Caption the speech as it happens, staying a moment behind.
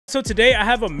So today I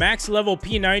have a max level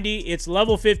P90. It's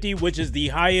level 50, which is the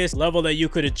highest level that you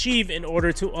could achieve in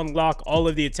order to unlock all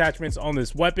of the attachments on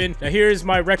this weapon. Now here's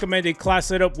my recommended class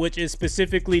setup, which is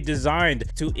specifically designed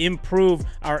to improve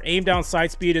our aim down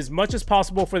sight speed as much as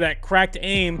possible for that cracked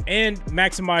aim and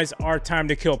maximize our time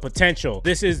to kill potential.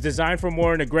 This is designed for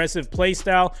more an aggressive play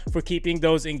style for keeping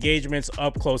those engagements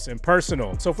up close and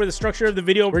personal. So for the structure of the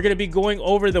video, we're going to be going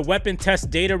over the weapon test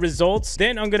data results.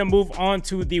 Then I'm going to move on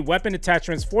to the weapon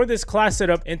attachments for this class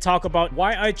setup and talk about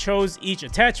why I chose each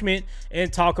attachment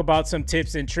and talk about some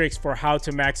tips and tricks for how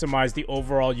to maximize the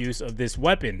overall use of this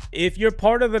weapon. If you're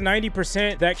part of the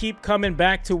 90% that keep coming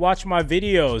back to watch my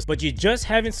videos, but you just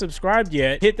haven't subscribed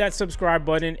yet, hit that subscribe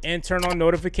button and turn on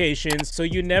notifications so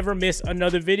you never miss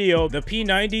another video. The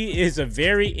P90 is a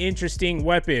very interesting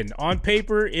weapon. On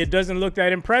paper, it doesn't look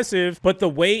that impressive, but the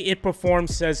way it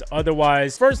performs says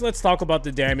otherwise. First, let's talk about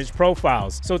the damage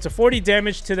profiles. So it's a 40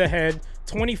 damage to the head,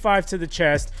 25 to the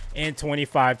chest, and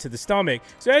 25 to the stomach.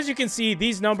 So as you can see,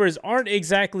 these numbers aren't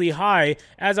exactly high.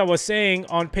 As I was saying,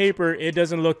 on paper it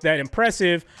doesn't look that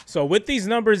impressive. So with these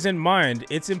numbers in mind,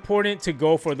 it's important to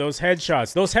go for those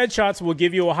headshots. Those headshots will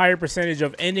give you a higher percentage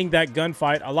of ending that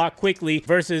gunfight a lot quickly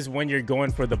versus when you're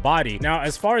going for the body. Now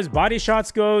as far as body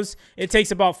shots goes, it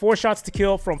takes about 4 shots to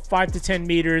kill from 5 to 10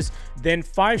 meters, then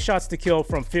 5 shots to kill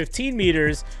from 15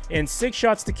 meters, and 6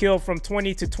 shots to kill from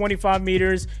 20 to 25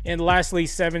 meters, and lastly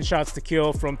 7 shots to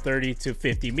kill from 30 to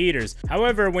 50 meters.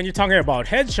 However, when you're talking about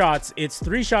headshots, it's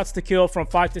 3 shots to kill from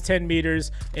 5 to 10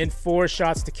 meters and 4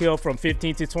 shots to kill from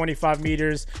 15 to 25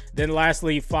 meters. Then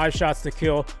lastly, 5 shots to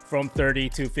kill from 30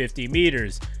 to 50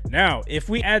 meters. Now, if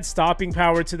we add stopping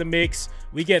power to the mix,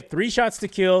 we get 3 shots to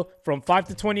kill from 5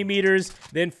 to 20 meters,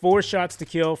 then 4 shots to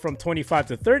kill from 25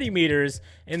 to 30 meters,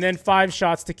 and then 5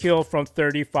 shots to kill from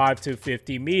 35 to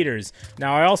 50 meters.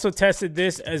 Now, I also tested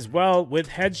this as well with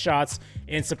headshots,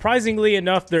 and surprisingly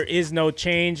enough, there is no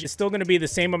change. It's still going to be the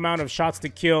same amount of shots to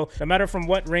kill, no matter from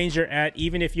what range you're at,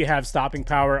 even if you have stopping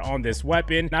power on this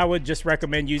weapon. And I would just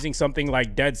recommend using something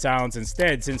like dead sounds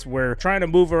instead, since we're trying to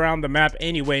move around the map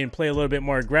anyway and play a little bit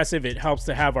more aggressive. It helps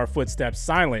to have our footsteps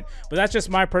silent. But that's just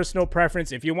my personal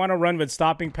preference. If you want to run with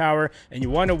stopping power and you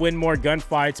want to win more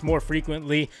gunfights more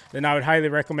frequently, then I would highly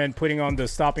recommend putting on the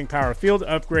stopping power field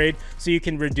upgrade so you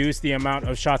can reduce the amount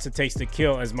of shots it takes to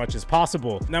kill as much as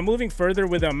possible. Now moving further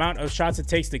with the amount of shots it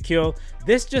takes to kill,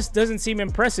 this just doesn't seem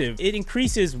impressive. It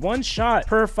increases 1 shot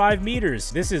per 5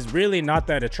 meters. This is really not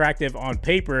that attractive on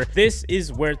paper. This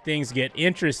is where things get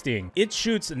interesting. It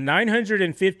shoots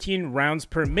 915 rounds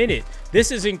per minute.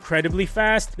 This is incredibly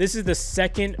fast. This is the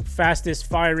second fastest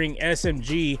firing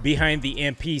SMG behind the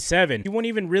MP7. You won't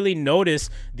even really notice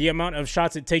the amount of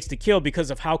shots it takes to kill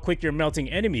because of how quick you're melting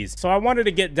enemies. So I wanted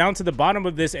to get down to the bottom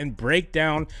of this and break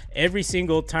down every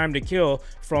single time to kill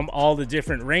from all the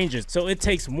different ranges. So it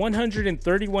takes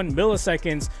 131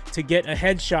 milliseconds to get a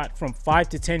headshot from 5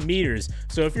 to 10 meters.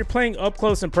 So if you're playing up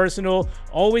close and personal,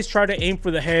 always try to aim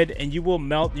for the head and you will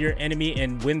melt your enemy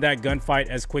and win that gunfight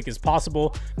as quick as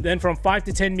possible. Then from 5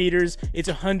 to 10 meters, it's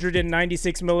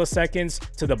 196 milliseconds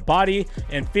to the body,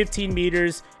 and 15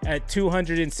 meters at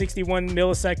 261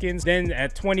 milliseconds. Then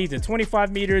at 20 to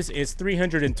 25 meters, it's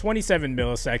 327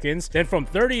 milliseconds. Then from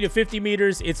 30 to 50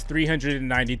 meters, it's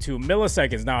 392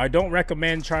 milliseconds. Now, I don't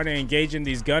recommend trying to engage in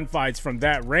these gunfights from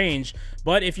that range,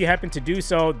 but if you happen to do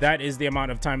so, that is the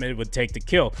amount of time it would take to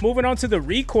kill. Moving on to the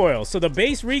recoil. So the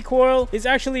base recoil is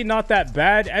actually not that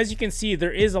bad. As you can see,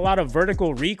 there is a lot of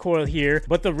vertical recoil here,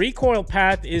 but the recoil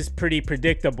path is pretty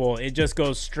predictable. It just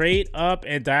goes straight up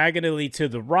and diagonally to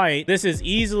the right. This is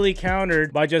easily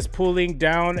countered by just pulling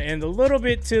down and a little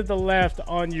bit to the left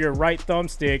on your right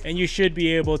thumbstick, and you should be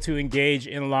able to engage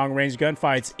in long range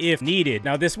gunfights if needed.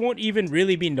 Now, this won't even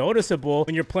really be noticeable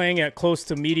when you're playing at close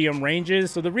to medium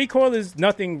ranges, so the recoil is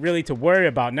nothing really to worry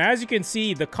about. Now, as you can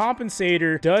see, the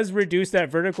compensator does reduce that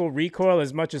vertical recoil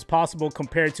as much as possible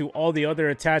compared to all the other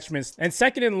attachments. And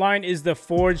second in line is the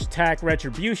Forged Tack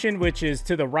Retribution, which is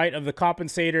to the right of the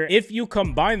compensator. If you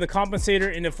combine the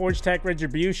compensator and the Forged Tack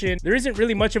Retribution, there isn't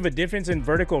really much of a difference in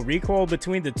vertical recoil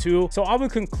between the two. So I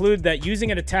would conclude that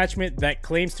using an attachment that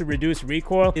claims to reduce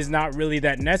recoil is not really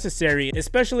that necessary,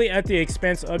 especially at the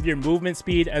expense of your movement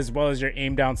speed as well as your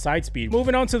aim down sight speed.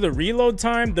 Moving on to the reload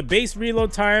time, the base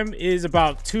reload time is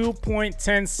about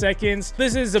 2.10 seconds.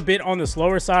 This is a bit on the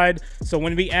slower side, so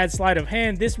when we add sleight of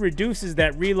hand, this reduces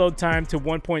that reload time to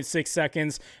 1.6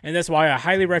 seconds, and that's why I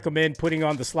highly recommend putting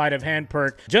on the sleight of hand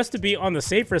perk just to be on the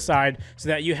safer side so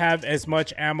that you have as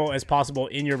much ammo as possible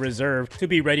in your reserve to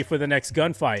be ready for the next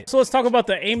gunfight. So let's talk about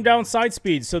the aim down sight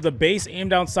speed. So the base aim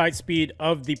down sight speed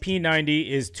of the P90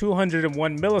 is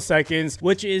 201 milliseconds,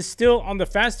 which is still on the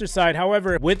faster faster side.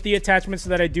 However, with the attachments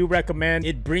that I do recommend,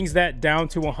 it brings that down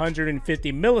to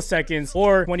 150 milliseconds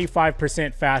or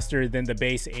 25% faster than the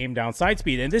base aim down sight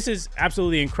speed. And this is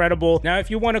absolutely incredible. Now, if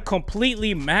you want to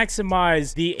completely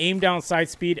maximize the aim down sight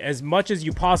speed as much as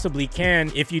you possibly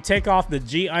can, if you take off the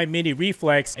GI Mini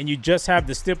Reflex and you just have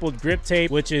the stippled grip tape,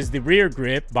 which is the rear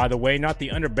grip, by the way, not the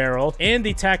underbarrel, and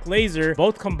the tack laser,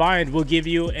 both combined will give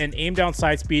you an aim down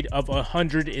sight speed of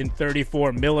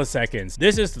 134 milliseconds.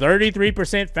 This is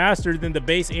 33% faster than the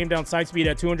base aim down sight speed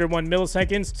at 201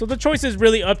 milliseconds. So the choice is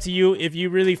really up to you if you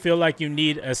really feel like you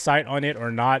need a sight on it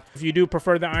or not. If you do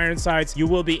prefer the iron sights, you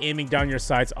will be aiming down your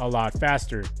sights a lot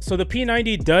faster. So the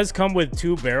P90 does come with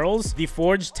two barrels, the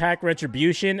Forged Tack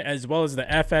Retribution as well as the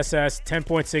FSS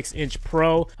 10.6-inch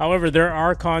Pro. However, there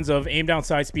are cons of aim down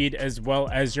sight speed as well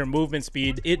as your movement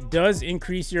speed. It does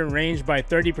increase your range by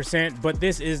 30%, but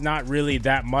this is not really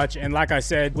that much. And like I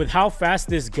said, with how fast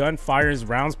this gun fires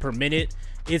rounds per minute,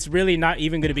 it's really not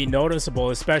even going to be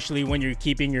noticeable, especially when you're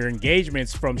keeping your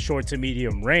engagements from short to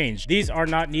medium range. These are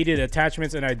not needed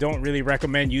attachments, and I don't really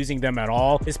recommend using them at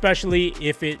all, especially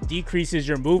if it decreases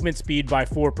your movement speed by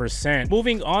 4%.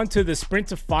 Moving on to the sprint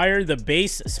to fire, the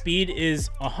base speed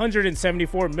is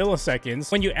 174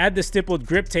 milliseconds. When you add the stippled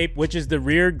grip tape, which is the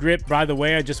rear grip, by the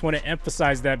way, I just want to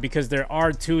emphasize that because there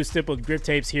are two stippled grip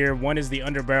tapes here. One is the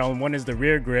underbarrel and one is the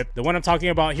rear grip. The one I'm talking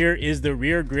about here is the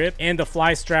rear grip, and the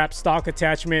fly strap stock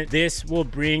attachment. This will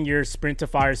bring your sprint to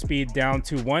fire speed down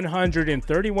to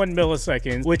 131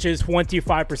 milliseconds, which is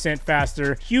 25%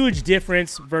 faster. Huge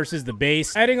difference versus the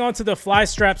base. Adding on to the fly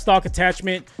strap stock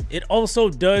attachment, it also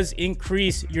does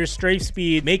increase your strafe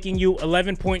speed, making you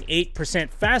 11.8%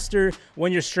 faster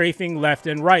when you're strafing left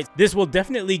and right. This will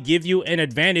definitely give you an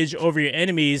advantage over your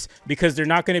enemies because they're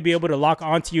not going to be able to lock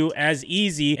onto you as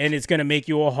easy, and it's going to make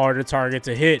you a harder target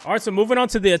to hit. All right, so moving on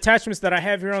to the attachments that I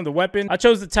have here on the weapon, I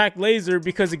chose the tack laser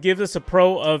because it gives us a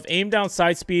pro of aim down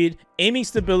sight speed, aiming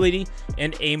stability,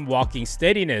 and aim walking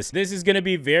steadiness. This is going to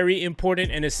be very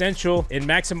important and essential in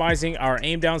maximizing our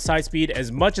aim down sight speed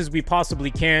as much as we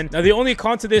possibly can. Now, the only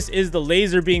con to this is the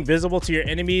laser being visible to your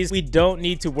enemies. We don't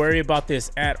need to worry about this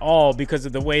at all because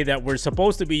of the way that we're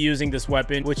supposed to be using this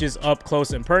weapon, which is up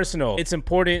close and personal. It's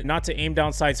important not to aim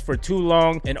down sights for too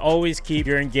long and always keep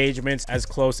your engagements as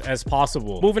close as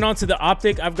possible. Moving on to the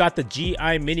optic, I've got the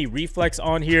GI Mini Reflex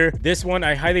on here. This one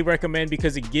I highly recommend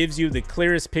because it gives you the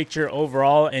clearest picture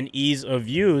overall and ease of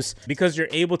use because you're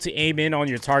able to aim in on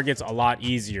your targets a lot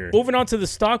easier. Moving on to the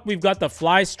stock, we've got the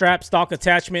fly strap stock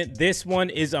attachment. This one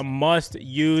is a must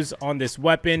use on this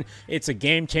weapon. It's a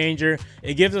game changer.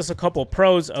 It gives us a couple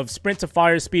pros of sprint to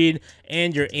fire speed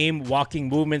and your aim walking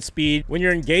movement speed when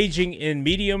you're engaging in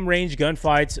medium range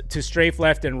gunfights to strafe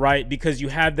left and right, because you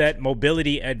have that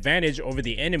mobility advantage over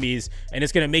the enemies and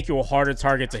it's going to make you a harder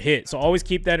target to hit. So always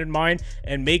keep that in mind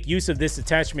and make use of this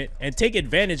attachment and take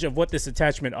advantage of what this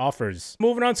attachment offers.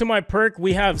 Moving on to my perk,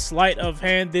 we have sleight of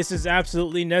hand. This is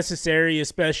absolutely necessary,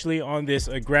 especially on this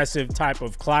aggressive type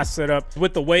of class setup.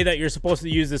 With the way that you're supposed to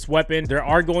use this weapon, there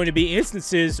are going to be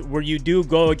instances where you do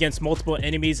go against multiple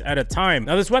enemies at a time.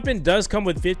 Now, this weapon does come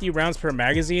with 50 rounds per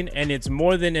magazine, and it's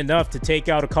more than enough to take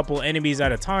out a couple enemies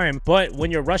at a time. But when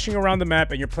you're rushing around the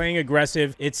map and you're playing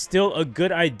aggressive, it's still a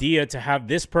good idea to have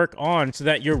this perk on so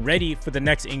that you're ready for the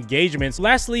next engagements.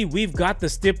 Lastly, we've got the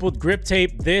stippled grip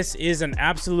tape. This is an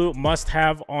absolute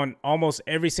must-have on almost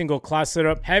every single class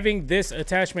setup. Having this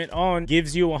attachment on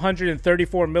gives you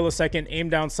 134 millisecond aim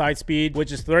down sight speed,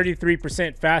 which is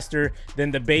 33% faster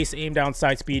than the base aim down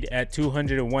sight speed at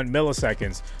 201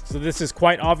 milliseconds. So this is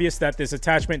quite obvious that this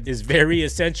attachment is very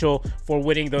essential for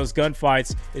winning those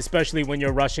gunfights, especially when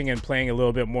you're rushing and playing a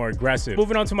little bit more aggressive.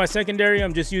 Moving on to my secondary,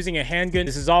 I'm just using a handgun.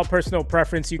 This is all personal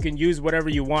preference. You can use whatever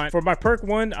you want. For my perk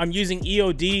one, I'm using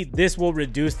EOD. This will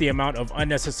reduce the amount of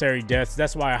unnecessary deaths.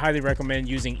 That's why I highly recommend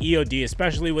using EOD,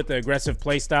 especially with the aggressive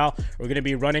playstyle. We're going to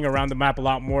be running around the map a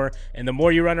lot more, and the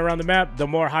more you run around the map, the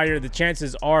more higher the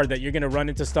chances are that you're going to run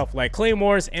into stuff like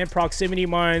claymores and proximity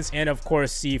mines and of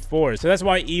course C4s. So that's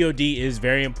why EOD is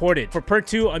very important. For perk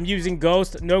 2, I'm using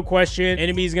Ghost. No question,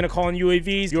 enemies going to call in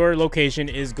UAVs. Your location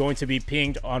is going to be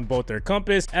pinged on both their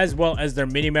compass as well as their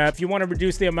minimap. If you want to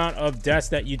reduce the amount of deaths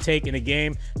that you take in a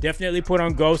game, definitely put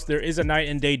on Ghost. There is a night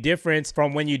and day difference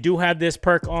from when you do have this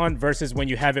perk on versus when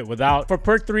you have it without. For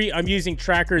perk 3, I'm using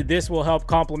Tracker. This will help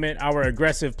complement our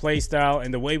aggressive playstyle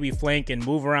and the way we flank and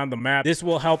move around the map. This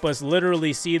will help us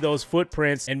literally see those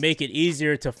footprints and make it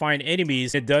easier to find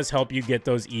enemies. It does help you get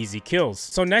those easy kills.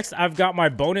 So next, I've got my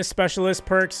bonus specialist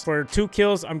perks. For 2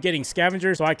 kills, I'm getting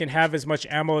Scavenger so I can have as much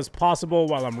ammo as possible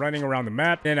while I'm running around the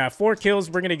map. Then at 4 kills,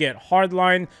 we're going to get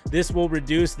Hardline. This will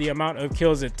reduce the amount of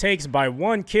kills it takes by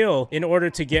 1 kill in order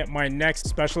to get get my next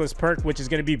specialist perk, which is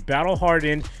going to be battle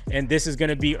hardened, and this is going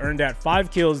to be earned at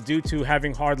 5 kills due to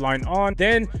having hardline on.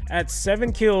 Then at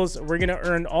 7 kills, we're going to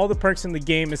earn all the perks in the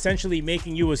game, essentially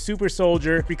making you a super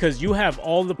soldier because you have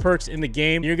all the perks in the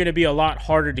game. You're going to be a lot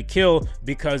harder to kill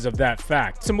because of that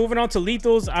fact. So moving on to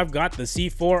lethals, I've got the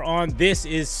C4 on. This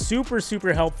is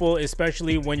super helpful,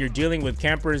 especially when you're dealing with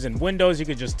campers and windows. You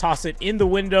could just toss it in the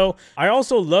window. I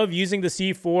also love using the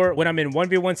C4 when I'm in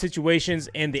 1v1 situations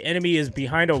and the enemy is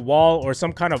behind a wall or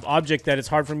some kind of object that it's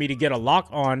hard for me to get a lock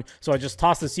on. So I just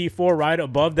toss the C4 right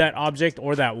above that object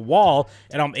or that wall,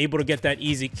 and I'm able to get that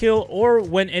easy kill. Or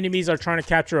when enemies are trying to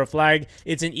capture a flag,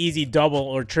 it's an easy double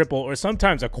or triple or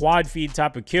sometimes a quad feed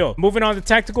type of kill. Moving on to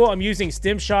tactical, I'm using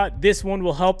stim shot. This one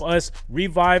will help us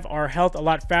revive our health a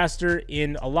lot faster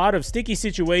in a lot of sticky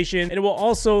situations, and it will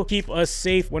also keep us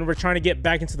safe when we're trying to get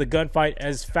back into the gunfight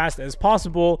as fast as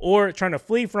possible or trying to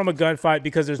flee from a gunfight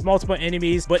because there's multiple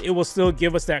enemies, but it will still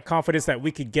give us that confidence that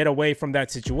we could get away from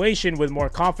that situation with more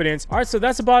confidence. All right, so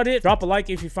that's about it. Drop a like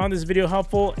if you found this video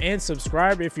helpful, and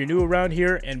subscribe if you're new around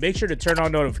here, and make sure to turn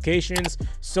on notifications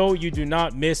so you do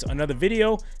not miss another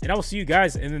video, and I will see you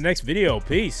guys in the next video.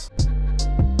 Peace.